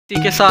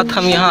इसी के साथ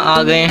हम यहाँ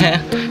आ गए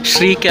हैं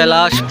श्री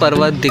कैलाश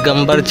पर्वत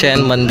दिगंबर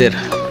जैन मंदिर।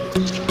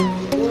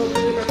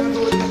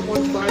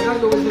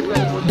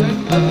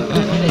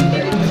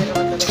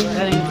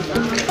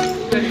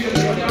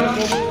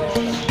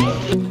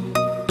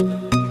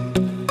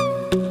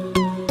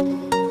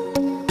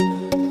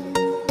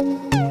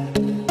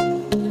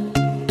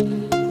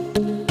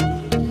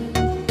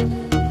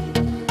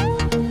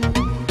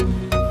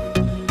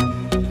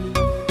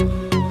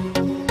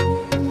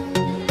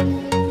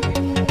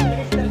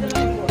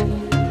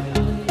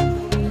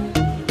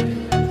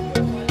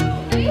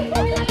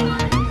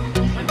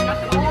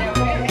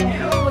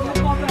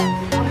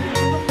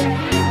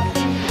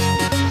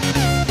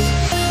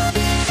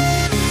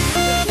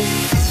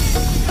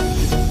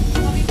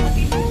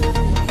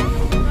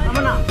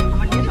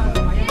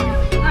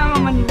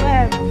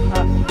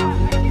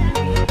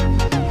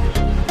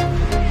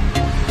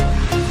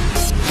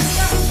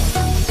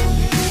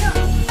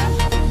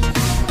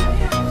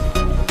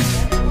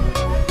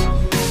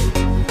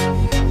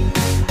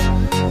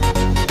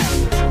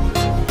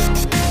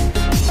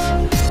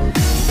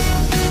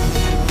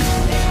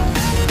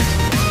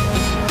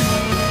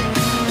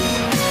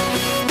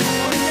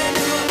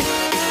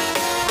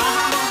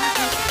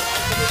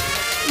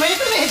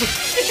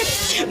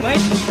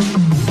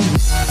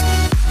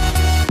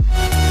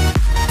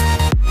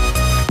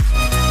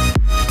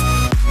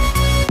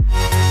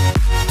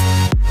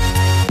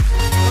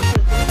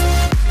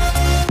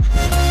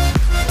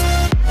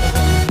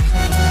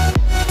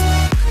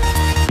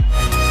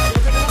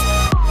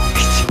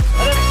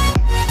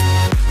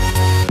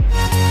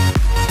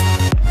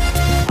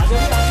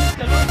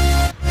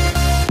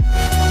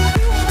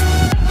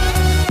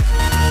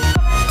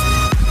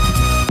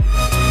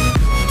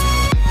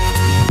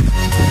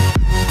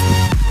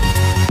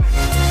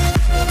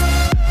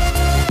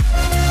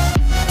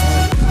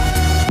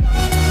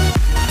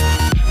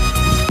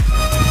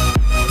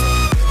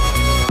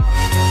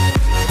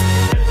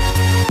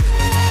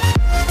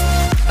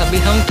 अभी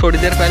हम थोड़ी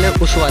देर पहले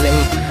उस वाले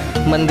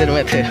मंदिर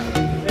में थे।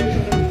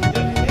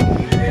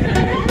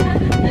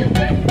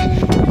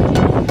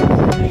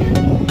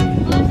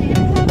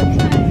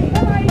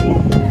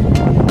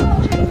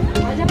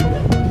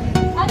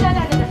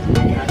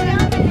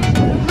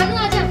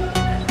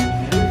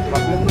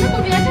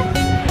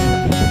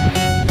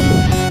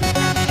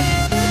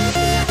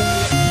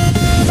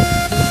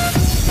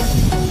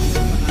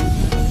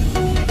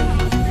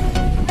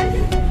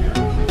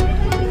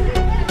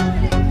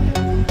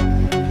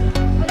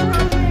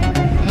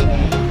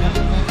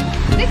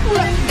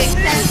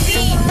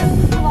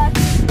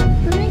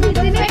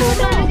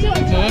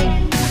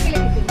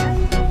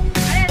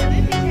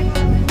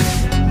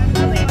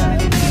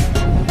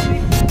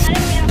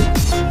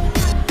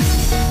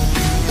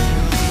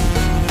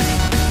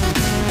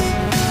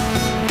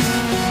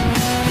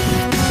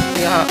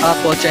 आप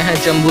पहुंचे हैं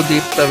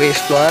जम्बूद्वीप प्रवेश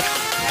द्वार।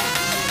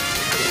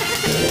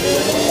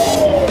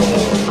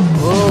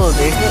 ओ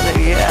देखो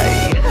ये आई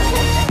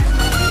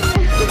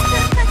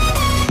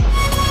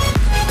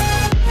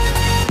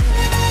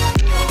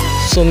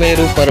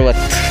सुमेरु पर्वत।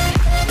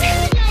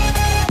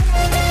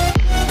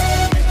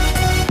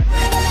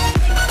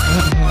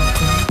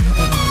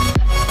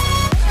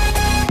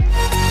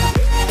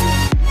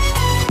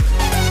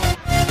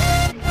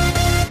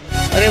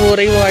 अरे हो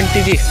रही वो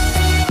आंटी जी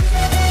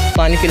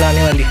पानी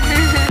पिलाने वाली।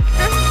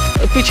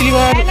 पिछली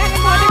बार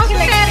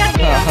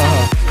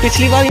हाँ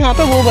पिछली बार यहाँ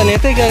पे वो बने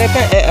थे, क्या कहते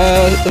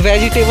हैं,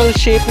 वेजिटेबल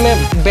शेप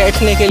में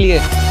बैठने के लिए,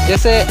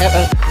 जैसे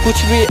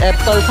कुछ भी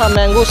एप्पल था,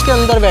 मैंगो, उसके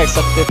अंदर बैठ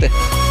सकते थे।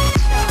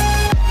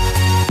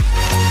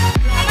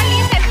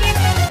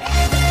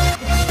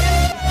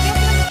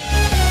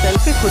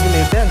 सेल्फी खुद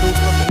लेते हैं,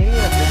 दूसरों को नहीं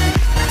लेते।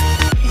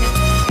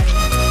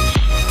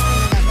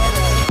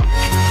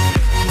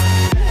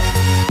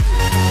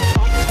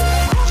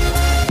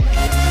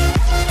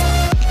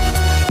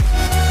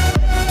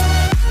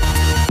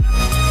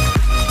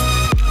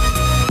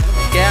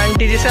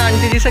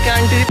 आंटी जी से क्या,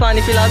 आंटी जी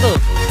पानी पिला दो।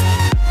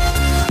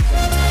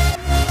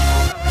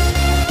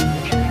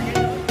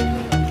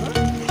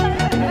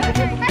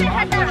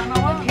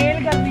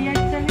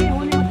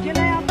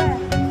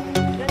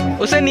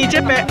 उसे नीचे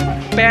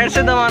पैर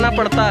से दबाना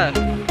पड़ता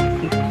है।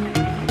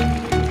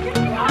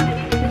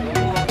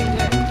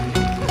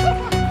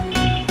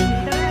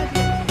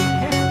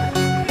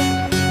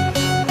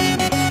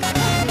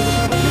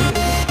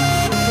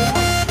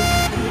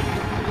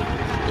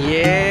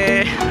 ये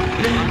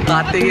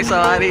हाथी की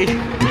सवारी।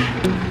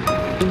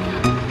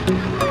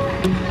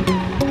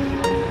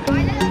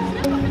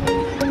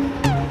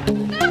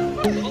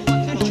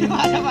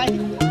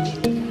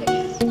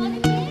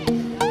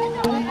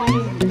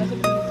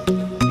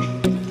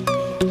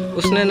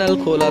 उसने नल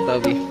खोला था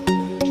अभी।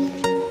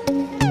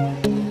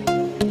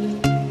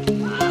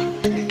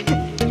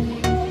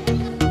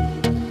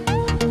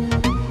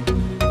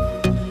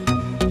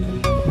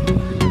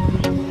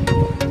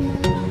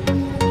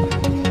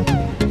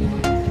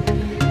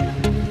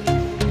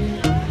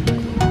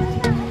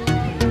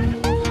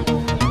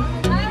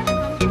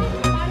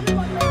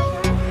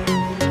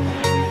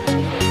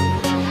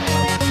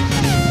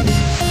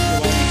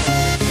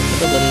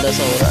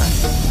 सा हो रहा है।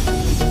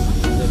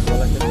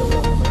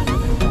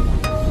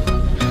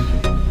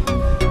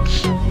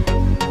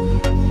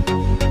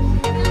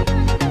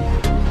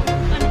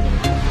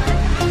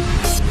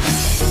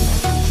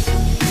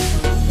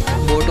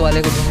 बोट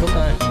वाले को ढूंढो,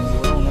 कहाँ है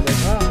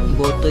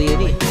बोट? तो ये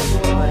नहीं,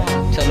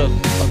 चलो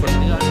पकड़ो,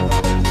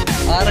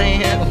 आ रहे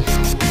हैं।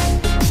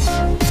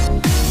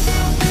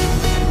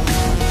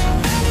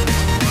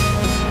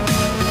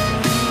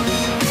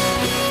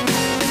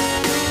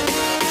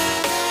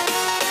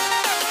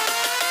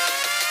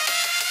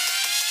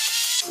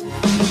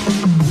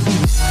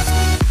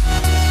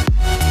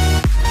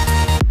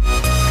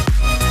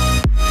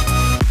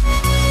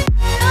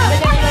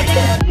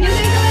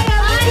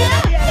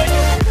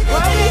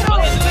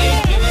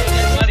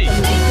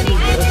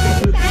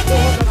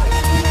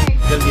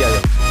 जल्दी आ जाओ,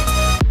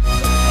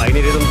 आ ही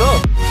नहीं रहे तुम तो,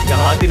 क्या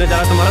हाथ ही न जा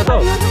रहा तुम्हारा तो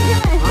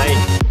नहीं।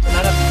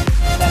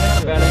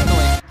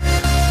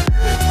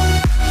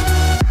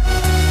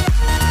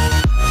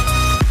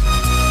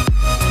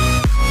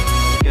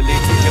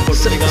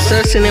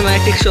 Sir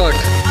cinematic shot.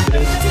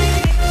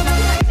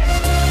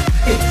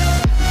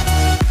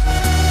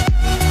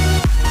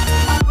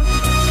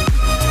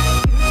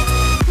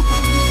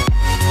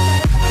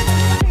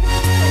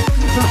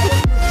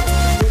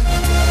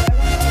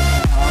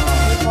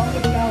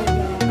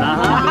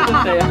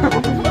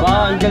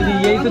 वाह अंकल जी,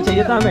 यही तो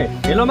चाहिए था हमें।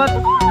 हिलो मत,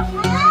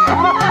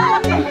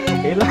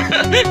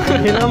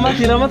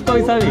 हिलो मत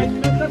कोई सा भी।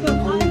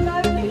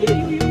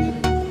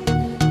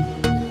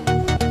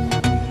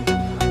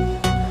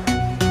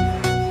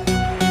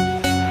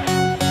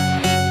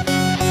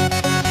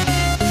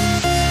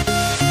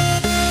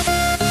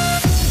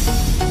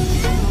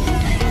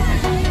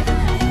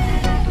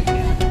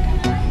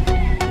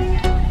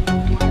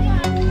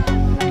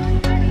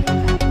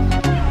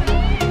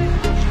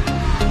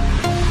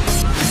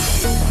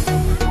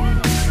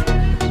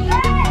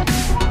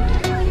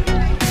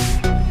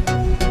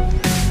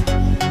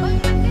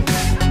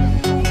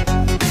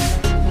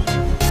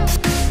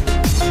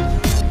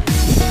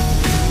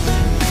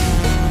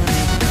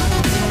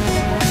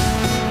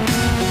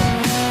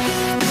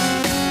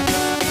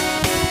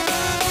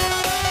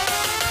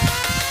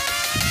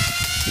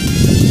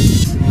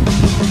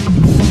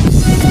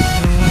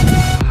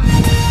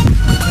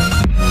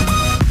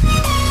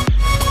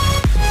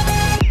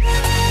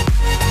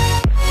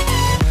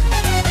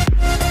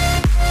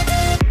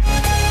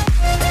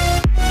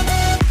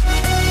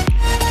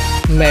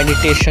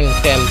 Meditation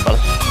temple.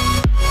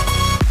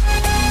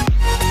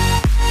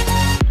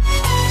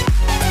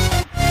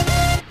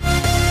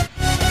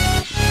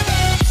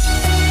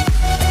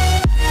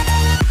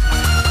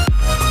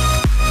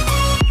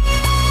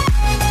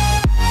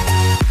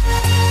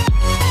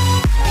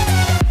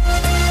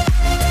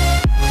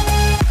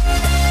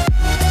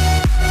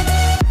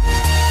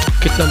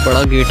 कितना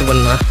बड़ा गेट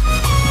बनना है,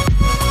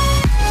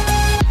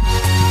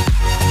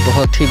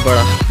 बहुत ही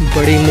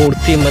बड़ी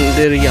मूर्ति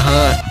मंदिर।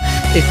 यहाँ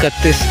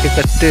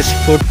 31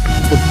 फुट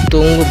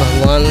उत्तुंग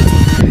भगवान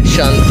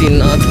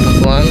शांतिनाथ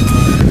भगवान,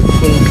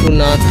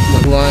 कुंठुनाथ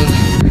भगवान,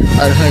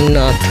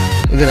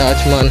 अरहणनाथ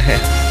विराजमान है।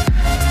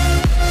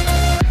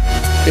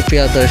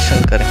 कृपया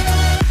दर्शन करें।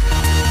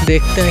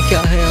 देखते हैं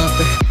क्या है यहाँ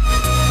पे।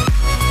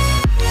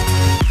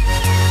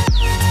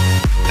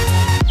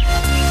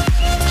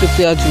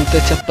 कृपया जूते,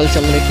 चप्पल,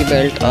 चमड़े की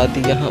बेल्ट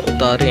आदि यहाँ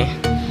उतारें।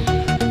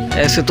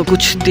 ऐसे तो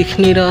कुछ दिख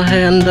नहीं रहा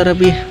है अंदर,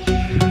 अभी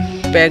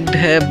पैक्ड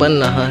है, बन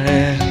रहा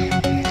है।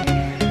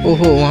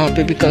 ओहो, वहाँ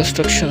पे भी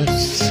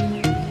कंस्ट्रक्शंस।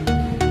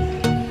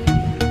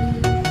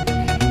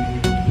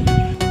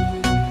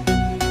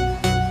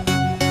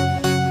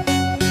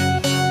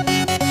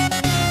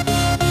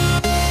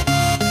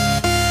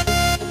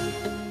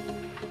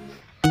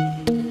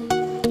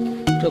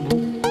 प्रभु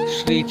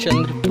श्री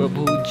चंद्र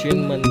प्रभु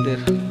जैन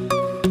मंदिर।